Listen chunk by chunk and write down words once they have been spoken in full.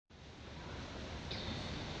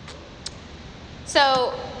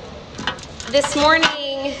So this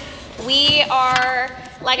morning we are,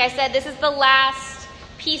 like I said, this is the last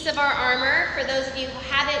piece of our armor. For those of you who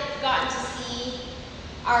haven't gotten to see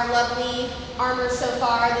our lovely armor so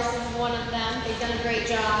far, this is one of them. They've done a great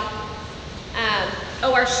job.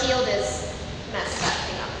 Our shield is messed up.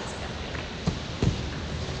 Hang on a second.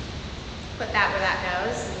 Put that where that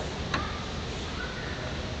goes.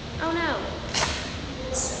 Oh no.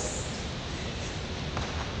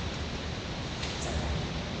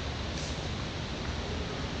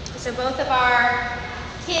 So both of our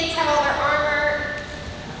kids have all their armor.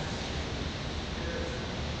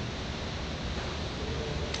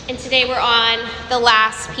 And today we're on the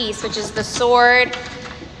last piece, which is the sword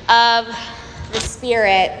of the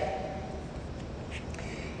Spirit.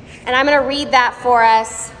 And I'm going to read that for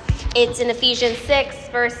us. It's in Ephesians 6,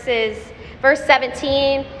 verse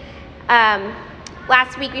 17.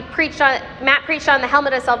 Last week Matt preached on the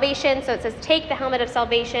helmet of salvation. So it says, take the helmet of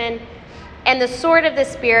salvation and the sword of the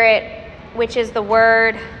Spirit, which is the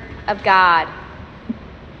word of God.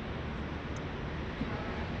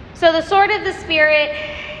 So the sword of the Spirit,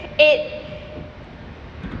 they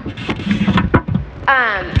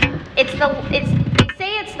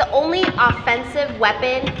say it's the only offensive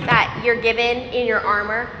weapon that you're given in your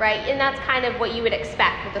armor, right? And that's kind of what you would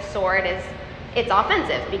expect with a sword, is it's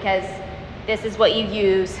offensive because this is what you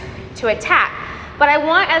use to attack. But I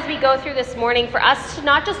want, as we go through this morning, for us to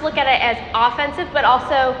not just look at it as offensive, but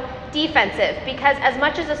also defensive. Because as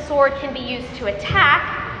much as a sword can be used to attack,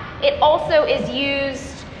 it also is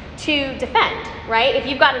used to defend, right? If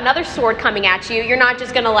you've got another sword coming at you, you're not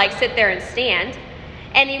just going to sit there and stand.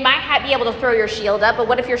 And you might be able to throw your shield up, but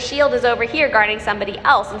what if your shield is over here guarding somebody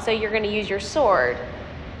else, and so you're going to use your sword?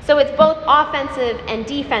 So it's both offensive and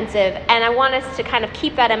defensive, and I want us to kind of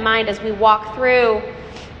keep that in mind as we walk through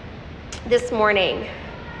this morning.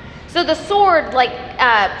 So the sword,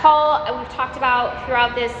 Paul, we've talked about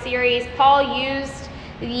throughout this series, Paul used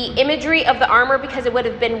the imagery of the armor because it would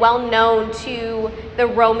have been well known to the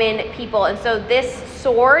Roman people. And so this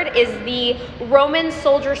sword is the Roman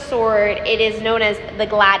soldier sword. It is known as the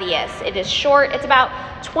gladius. It is short. It's about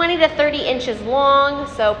 20 to 30 inches long,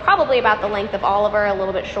 so probably about the length of Oliver, a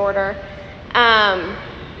little bit shorter.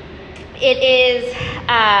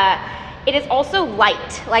 It is also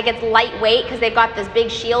light, it's lightweight because they've got this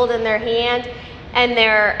big shield in their hand, and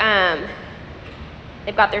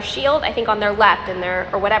they've got their shield, I think, on their left, and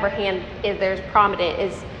or whatever hand is there's prominent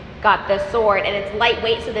is got the sword, and it's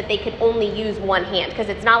lightweight so that they could only use one hand, because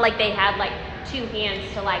it's not like they had two hands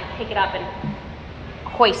to pick it up and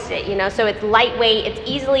hoist it, So it's lightweight, it's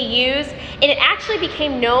easily used, and it actually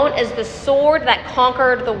became known as the sword that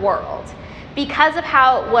conquered the world because of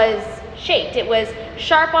how it was shaped. It was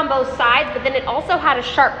sharp on both sides, but then it also had a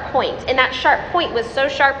sharp point, and that sharp point was so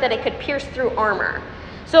sharp that it could pierce through armor.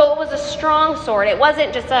 So it was a strong sword. It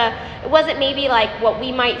wasn't maybe what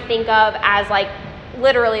we might think of as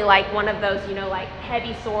literally one of those,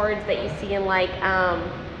 heavy swords that you see in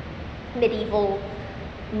medieval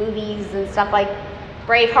movies and stuff like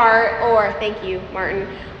Braveheart, or thank you, Martin,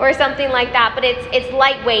 or something like that. But it's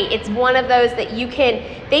lightweight. It's one of those that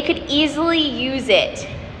they could easily use it.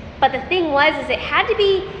 But the thing was, it had to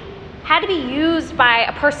be used by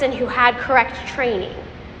a person who had correct training.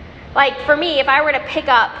 For me, if I were to pick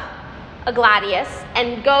up a gladius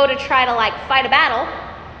and go to try to fight a battle,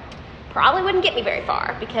 probably wouldn't get me very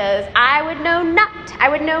far, because I would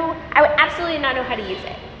absolutely not know how to use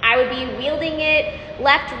it. I would be wielding it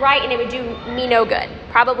left, right, and it would do me no good.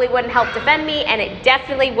 Probably wouldn't help defend me, and it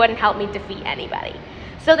definitely wouldn't help me defeat anybody.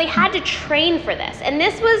 So they had to train for this. And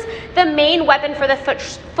this was the main weapon for the foot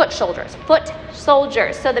soldiers.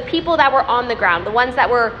 So the people that were on the ground, the ones that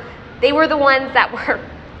were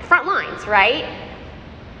front lines, right?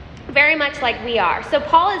 Very much like we are. So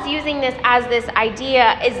Paul is using this as this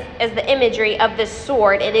idea, as the imagery of this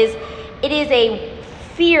sword. It is a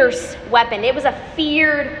fierce weapon. It was a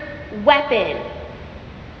feared weapon.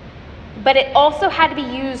 But it also had to be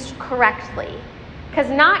used correctly. Because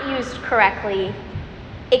not used correctly,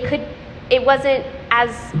 it wasn't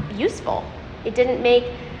as useful. It didn't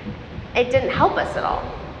help us at all.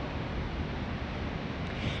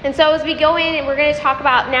 And so as we go in, and we're going to talk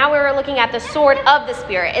about, now we're looking at the sword of the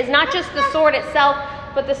Spirit. It's not just the sword itself,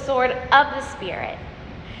 but the sword of the Spirit.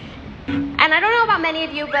 And I don't know about many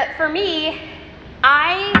of you, but for me,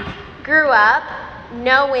 I grew up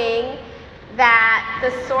knowing that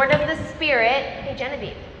the sword of the Spirit, hey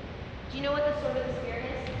Genevieve, do you know what the sword of the Spirit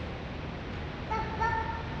is?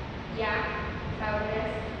 Yeah? Is that what it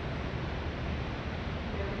is?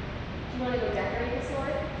 Do you want to go decorate the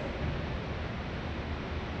sword?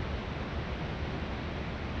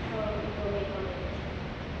 Oh, you go make one.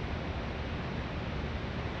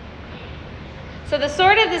 So the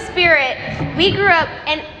sword of the Spirit, we grew up,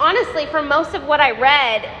 and honestly, for most of what I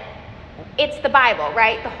read, it's the Bible,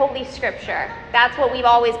 right? The Holy Scripture. That's what we've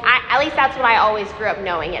always, at least that's what I always grew up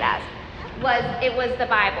knowing it as, it was the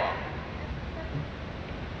Bible.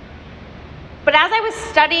 But as I was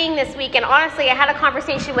studying this week, and honestly, I had a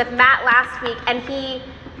conversation with Matt last week, and he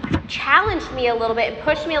challenged me a little bit and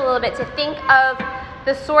pushed me a little bit to think of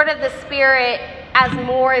the sword of the Spirit as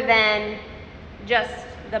more than just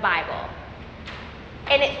the Bible.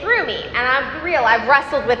 And it threw me, and I'm real, I've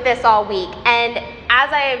wrestled with this all week. And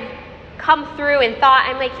as I've come through and thought,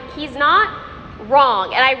 I'm like, he's not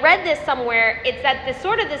wrong. And I read this somewhere, it's that the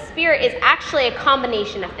sword of the Spirit is actually a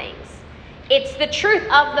combination of things. It's the truth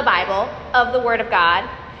of the Bible, of the Word of God.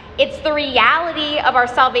 It's the reality of our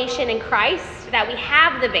salvation in Christ, that we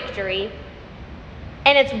have the victory.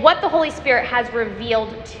 And it's what the Holy Spirit has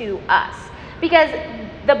revealed to us. Because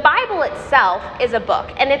the Bible itself is a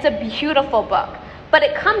book, and it's a beautiful book. But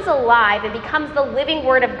it comes alive and becomes the living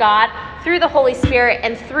Word of God through the Holy Spirit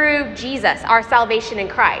and through Jesus, our salvation in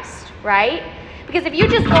Christ, right? Because if you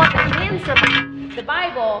just go up and hand somebody the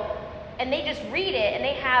Bible and they just read it and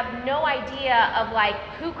they have no idea of like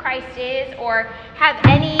who Christ is or have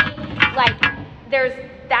any like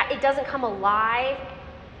it doesn't come alive,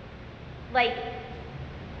 like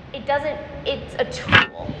it's a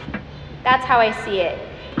tool. That's how I see it.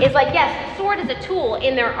 It's like, yes, the sword is a tool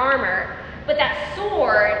in their armor, but that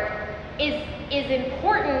sword is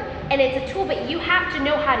important and it's a tool, but you have to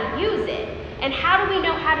know how to use it. And how do we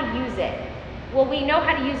know how to use it? Well, we know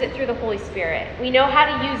how to use it through the Holy Spirit. We know how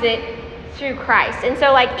to use it through Christ. And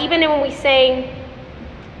so like even what we sang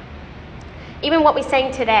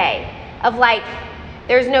today of like,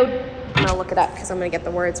 there's no, I'm gonna look it up because I'm gonna get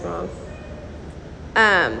the words wrong.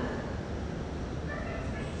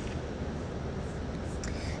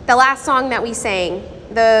 The last song that we sang,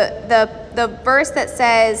 the verse that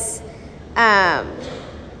says,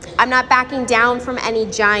 I'm not backing down from any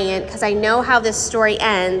giant because I know how this story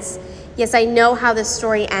ends. Yes, I know how this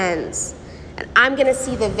story ends. And I'm going to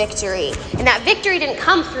see the victory. And that victory didn't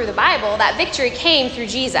come through the Bible. That victory came through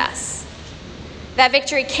Jesus. That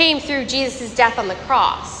victory came through Jesus' death on the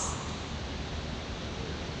cross.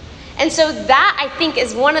 And so that, I think,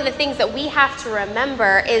 is one of the things that we have to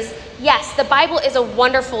remember is, yes, the Bible is a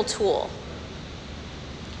wonderful tool.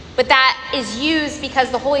 But that is used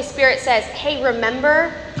because the Holy Spirit says, hey,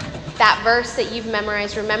 remember that verse that you've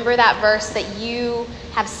memorized. Remember that verse that you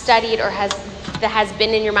have studied or that has been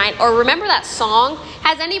in your mind. Or remember that song.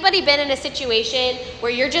 Has anybody been in a situation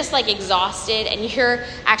where you're just like exhausted and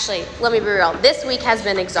actually, let me be real. This week has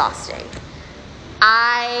been exhausting.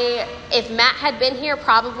 If Matt had been here,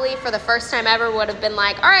 probably for the first time ever would have been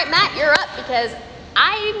like, all right, Matt, you're up because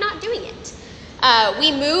I'm not doing it.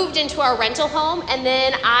 We moved into our rental home, and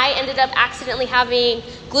then I ended up accidentally having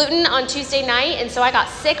gluten on Tuesday night, and so I got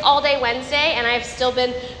sick all day Wednesday, and I've still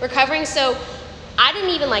been recovering, so I didn't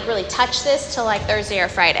even like really touch this till like Thursday or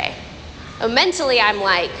Friday. Mentally, I'm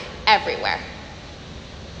like everywhere.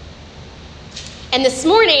 And this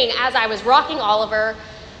morning, as I was rocking Oliver,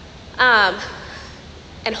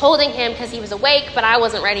 and holding him because he was awake, but I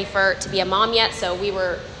wasn't ready to be a mom yet, so we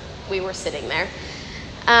were sitting there.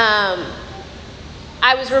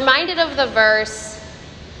 I was reminded of the verse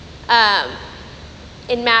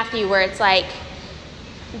in Matthew where it's like,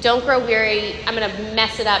 don't grow weary. I'm going to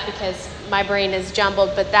mess it up because my brain is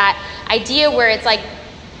jumbled, but that idea where it's like,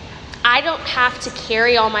 I don't have to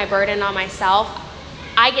carry all my burden on myself.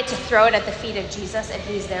 I get to throw it at the feet of Jesus, and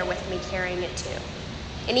he's there with me carrying it too.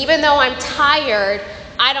 And even though I'm tired,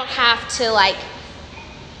 I don't have to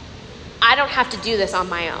do this on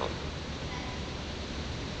my own.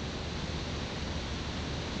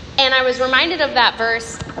 And I was reminded of that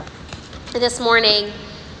verse this morning,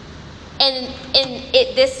 and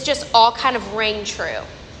this just all kind of rang true.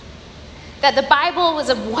 That the Bible was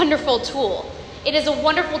a wonderful tool. It is a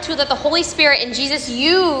wonderful tool that the Holy Spirit and Jesus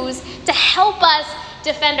use to help us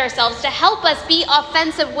defend ourselves, to help us be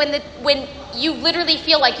offensive when you literally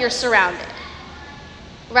feel like you're surrounded.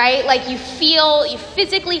 Right? Like you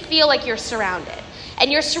physically feel like you're surrounded. And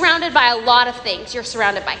you're surrounded by a lot of things. You're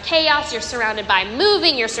surrounded by chaos. You're surrounded by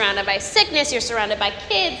moving. You're surrounded by sickness. You're surrounded by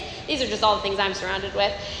kids. These are just all the things I'm surrounded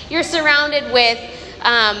with. You're surrounded with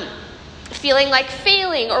feeling like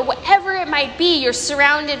failing or whatever it might be. You're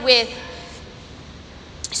surrounded with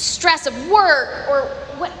stress of work or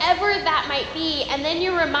whatever that might be. And then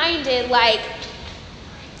you're reminded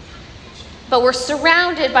but we're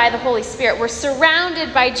surrounded by the Holy Spirit. We're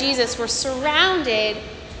surrounded by Jesus. We're surrounded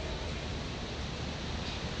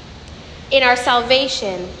in our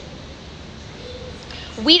salvation.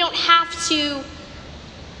 We don't have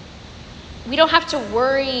We don't have to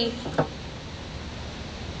worry.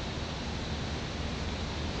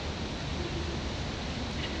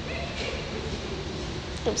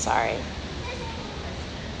 I'm sorry.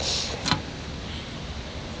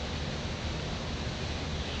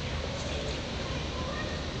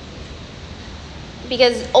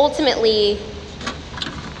 Because ultimately,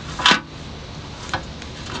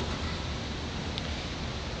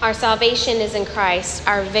 our salvation is in Christ.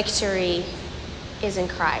 Our victory is in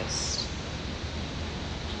Christ.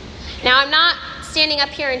 Now, I'm not standing up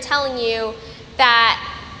here and telling you that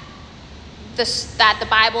the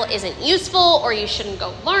Bible isn't useful, or you shouldn't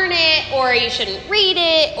go learn it, or you shouldn't read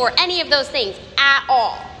it, or any of those things at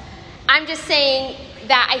all. I'm just saying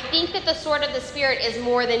that I think that the sword of the Spirit is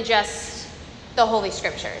more than just the Holy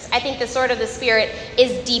Scriptures. I think the sword of the Spirit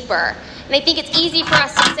is deeper. And I think it's easy for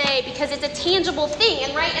us to say because it's a tangible thing,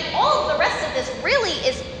 and right, and all of the rest of this really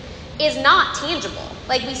is not tangible.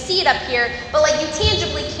 Like, we see it up here, but like, you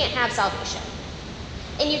tangibly can't have salvation.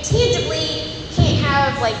 And you tangibly can't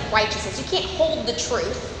have like righteousness. You can't hold the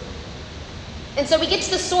truth. And so we get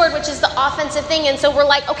to the sword, which is the offensive thing. And so we're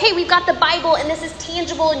like, okay, we've got the Bible, and this is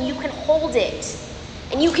tangible, and you can hold it,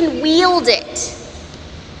 and you can wield it.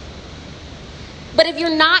 But if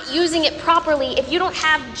you're not using it properly, if you don't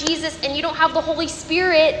have Jesus and you don't have the Holy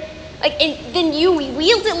Spirit, then you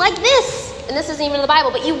wield it like this. And this isn't even in the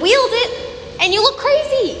Bible, but you wield it and you look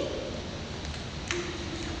crazy.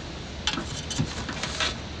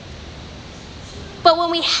 But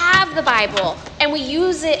when we have the Bible and we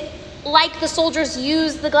use it like the soldiers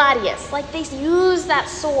use the gladius, like they use that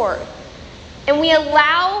sword, and we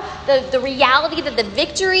allow the reality that the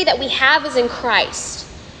victory that we have is in Christ,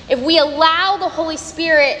 if we allow the Holy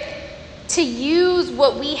Spirit to use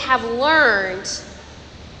what we have learned,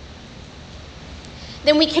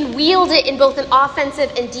 then we can wield it in both an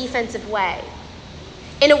offensive and defensive way,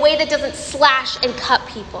 in a way that doesn't slash and cut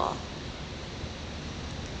people.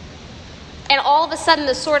 And all of a sudden,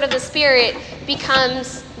 the sword of the Spirit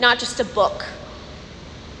becomes not just a book,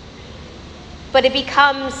 but it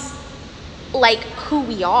becomes like who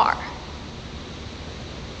we are.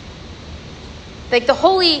 Like, the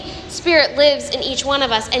Holy Spirit lives in each one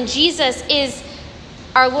of us, and Jesus is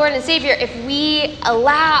our Lord and Savior if we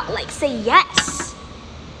allow, say yes.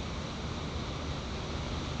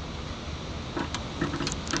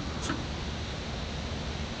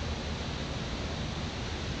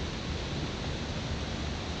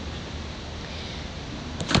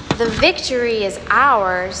 The victory is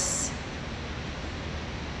ours.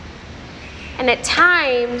 And at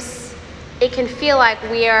times, it can feel like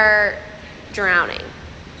we are drowning.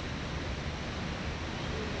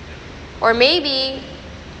 Or maybe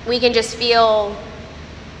we can just feel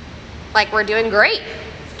like we're doing great.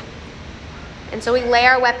 And so we lay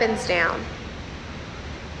our weapons down.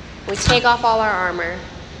 We take off all our armor.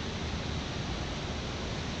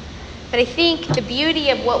 But I think the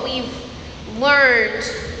beauty of what we've learned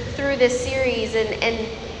through this series and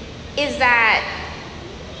is that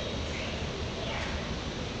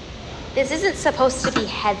this isn't supposed to be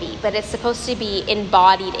heavy, but it's supposed to be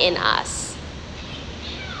embodied in us.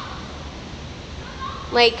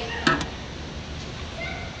 Like,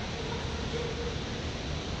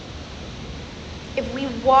 if we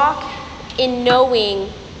walk in knowing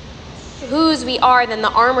whose we are, then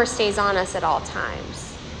the armor stays on us at all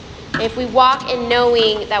times. If we walk in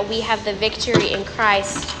knowing that we have the victory in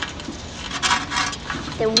Christ,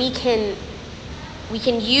 then we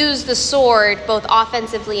can use the sword both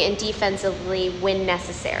offensively and defensively when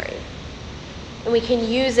necessary. And we can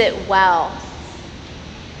use it well.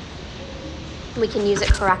 We can use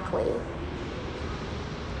it correctly.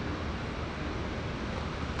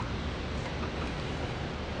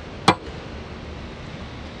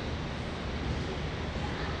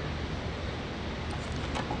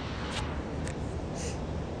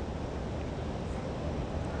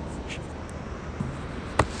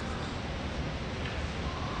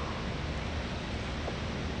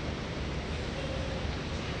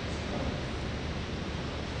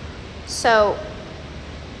 So,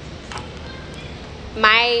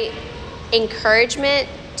 my encouragement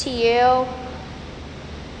to you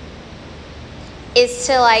is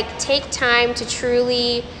to take time to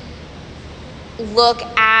truly look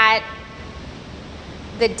at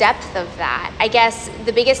the depth of that. I guess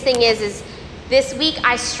the biggest thing is this week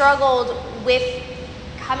I struggled with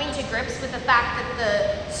coming to grips with the fact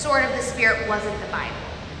that the sword of the Spirit wasn't the Bible.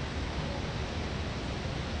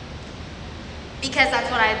 Because that's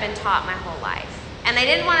what I've been taught my whole life. And I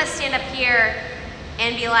didn't want to stand up here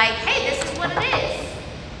and be like, hey, this is what it is.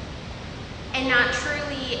 And not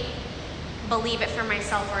truly believe it for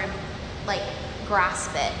myself or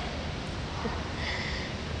grasp it.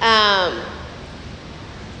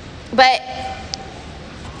 But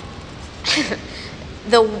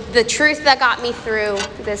the truth that got me through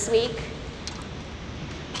this week,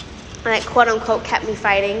 and that quote unquote kept me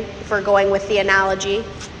fighting, if we're going with the analogy,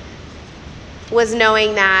 was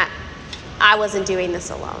knowing that I wasn't doing this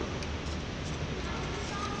alone.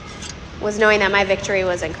 Was knowing that my victory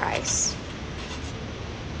was in Christ.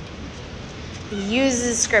 He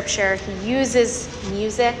uses scripture, he uses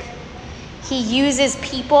music, he uses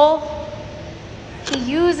people, he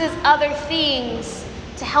uses other things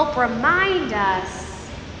to help remind us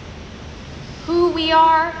who we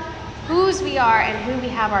are, whose we are, and who we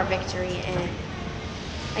have our victory in.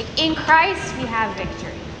 Like in Christ, we have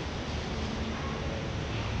victory.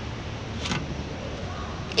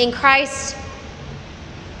 In Christ,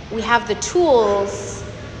 we have the tools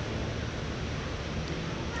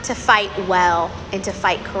to fight well and to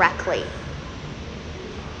fight correctly.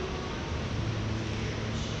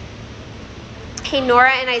 Hey,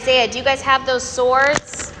 Nora and Isaiah, do you guys have those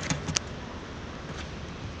swords?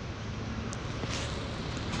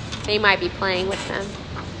 They might be playing with them.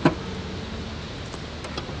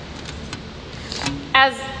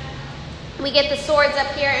 As we get the swords up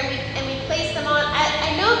here and we place them on,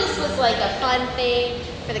 I know this was like a fun thing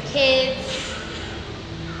for the kids,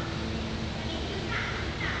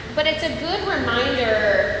 but it's a good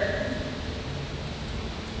reminder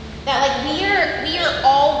that like we are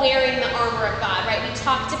all wearing the armor of God, right? We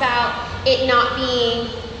talked about it not being,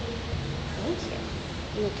 thank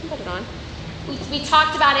you, you can put it on. We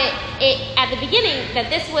talked about it at the beginning,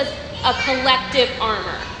 that this was a collective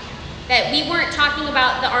armor. That we weren't talking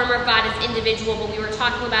about the armor of God as individual, but we were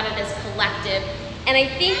talking about it as collective. And I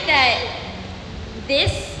think that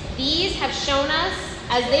these have shown us,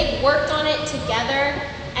 as they've worked on it together,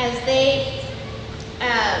 as they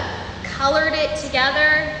colored it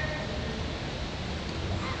together,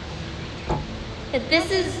 that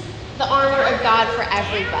this is the armor of God for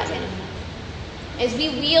everybody. As we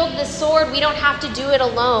wield the sword, we don't have to do it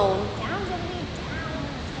alone.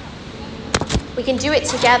 We can do it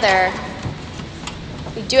together.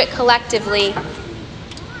 We do it collectively.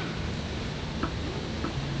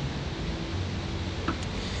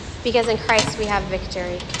 Because in Christ we have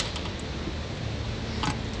victory.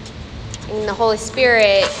 In the Holy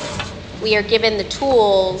Spirit, we are given the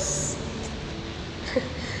tools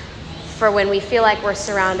for when we feel like we're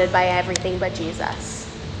surrounded by everything but Jesus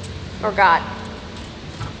or God.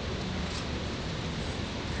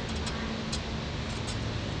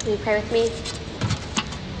 Will you pray with me?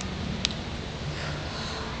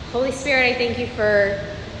 Holy Spirit, I thank you for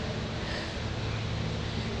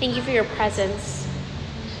your presence.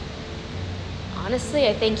 Honestly,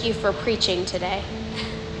 I thank you for preaching today.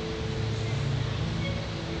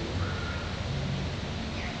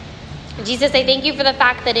 Jesus, I thank you for the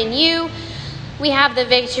fact that in you we have the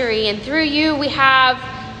victory, and through you we have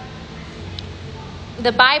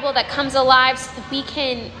the Bible that comes alive so that we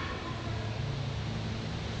can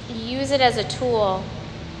use it as a tool.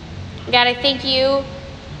 God, I thank you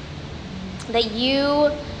that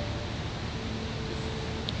you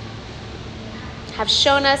have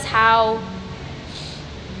shown us how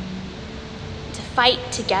to fight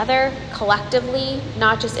together, collectively,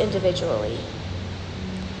 not just individually.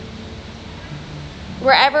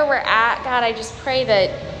 Wherever we're at, God, I just pray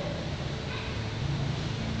that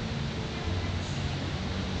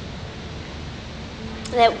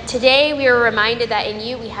today we are reminded that in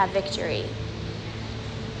you we have victory.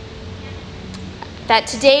 That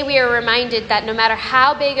today we are reminded that no matter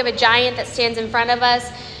how big of a giant that stands in front of us,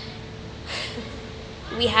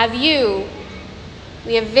 we have you.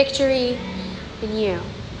 We have victory in you.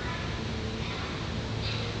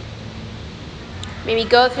 May we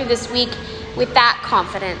go through this week with that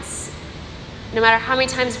confidence. No matter how many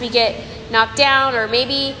times we get knocked down, or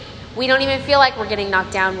maybe we don't even feel like we're getting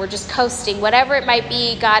knocked down, we're just coasting. Whatever it might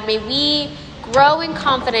be, God, may we grow in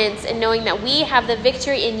confidence in knowing that we have the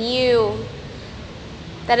victory in you.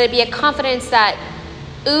 That it be a confidence that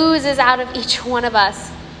oozes out of each one of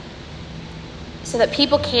us so that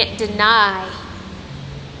people can't deny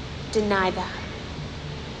that.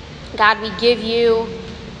 God, we give you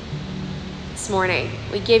this morning.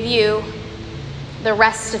 We give you the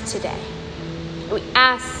rest of today. We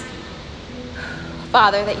ask,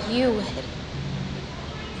 Father, that you would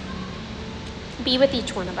be with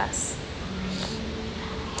each one of us.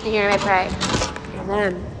 In your name I pray.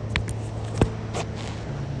 Amen.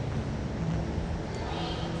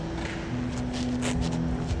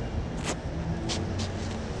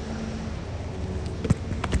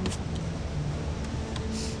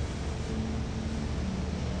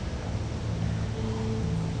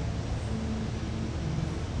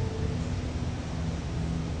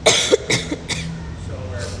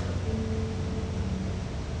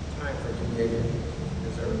 communion.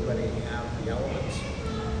 Does everybody have the elements?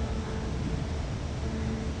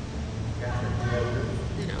 Catherine, do you have yours?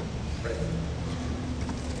 No. Right.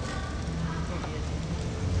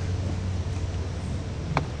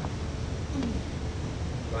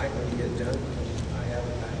 Right, when you get done, I have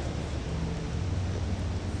it back.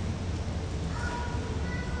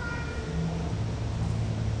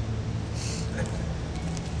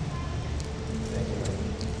 Thank you.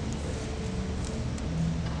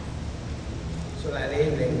 So that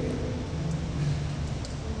evening,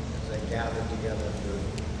 as they gathered together for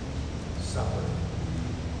supper,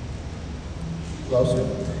 closer,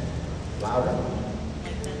 louder.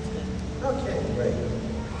 Okay, great.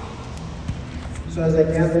 So as they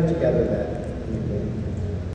gathered together that